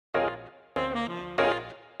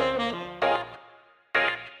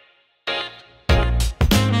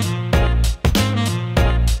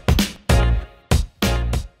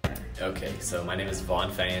So my name is Vaughn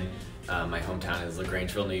Feighan. My hometown is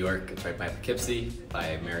LaGrangeville, New York. It's right by Poughkeepsie,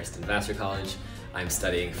 by Marist and Vassar College. I'm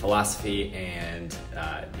studying philosophy and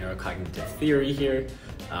neurocognitive theory here,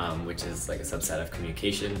 which is like a subset of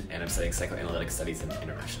communication, and I'm studying psychoanalytic studies and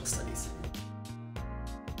international studies.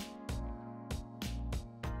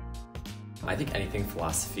 I think anything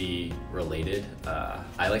philosophy related.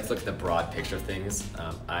 I like to look at the broad picture of things.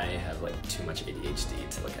 I have like too much ADHD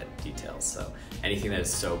to look at details, so anything that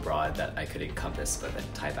is so broad that I could encompass but then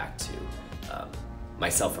tie back to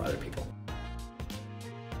myself or other people.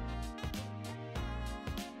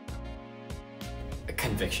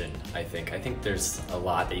 Conviction, I think. I think there's a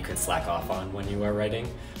lot that you can slack off on when you are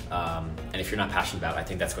writing, and if you're not passionate about it, I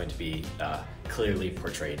think that's going to be clearly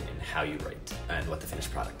portrayed in how you write and what the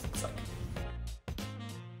finished product looks like.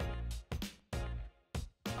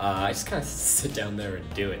 I just kind of sit down there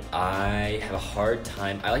and do it. I have a hard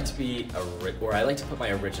time. I like to put my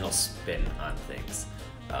original spin on things,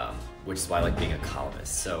 which is why I like being a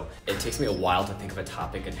columnist. So it takes me a while to think of a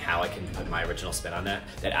topic and how I can put my original spin on that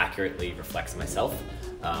accurately reflects myself,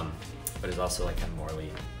 but is also like kind of morally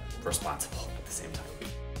responsible at the same time.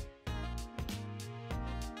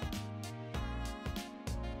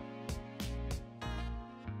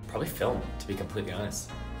 Probably film, to be completely honest.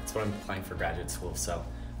 That's what I'm applying for graduate school, so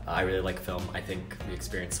I really like film. I think we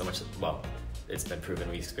experience so much, well, it's been proven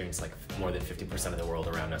we experience like more than 50% of the world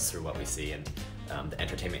around us through what we see, and the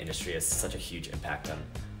entertainment industry has such a huge impact on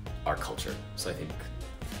our culture. So I think,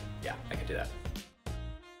 yeah, I could do that.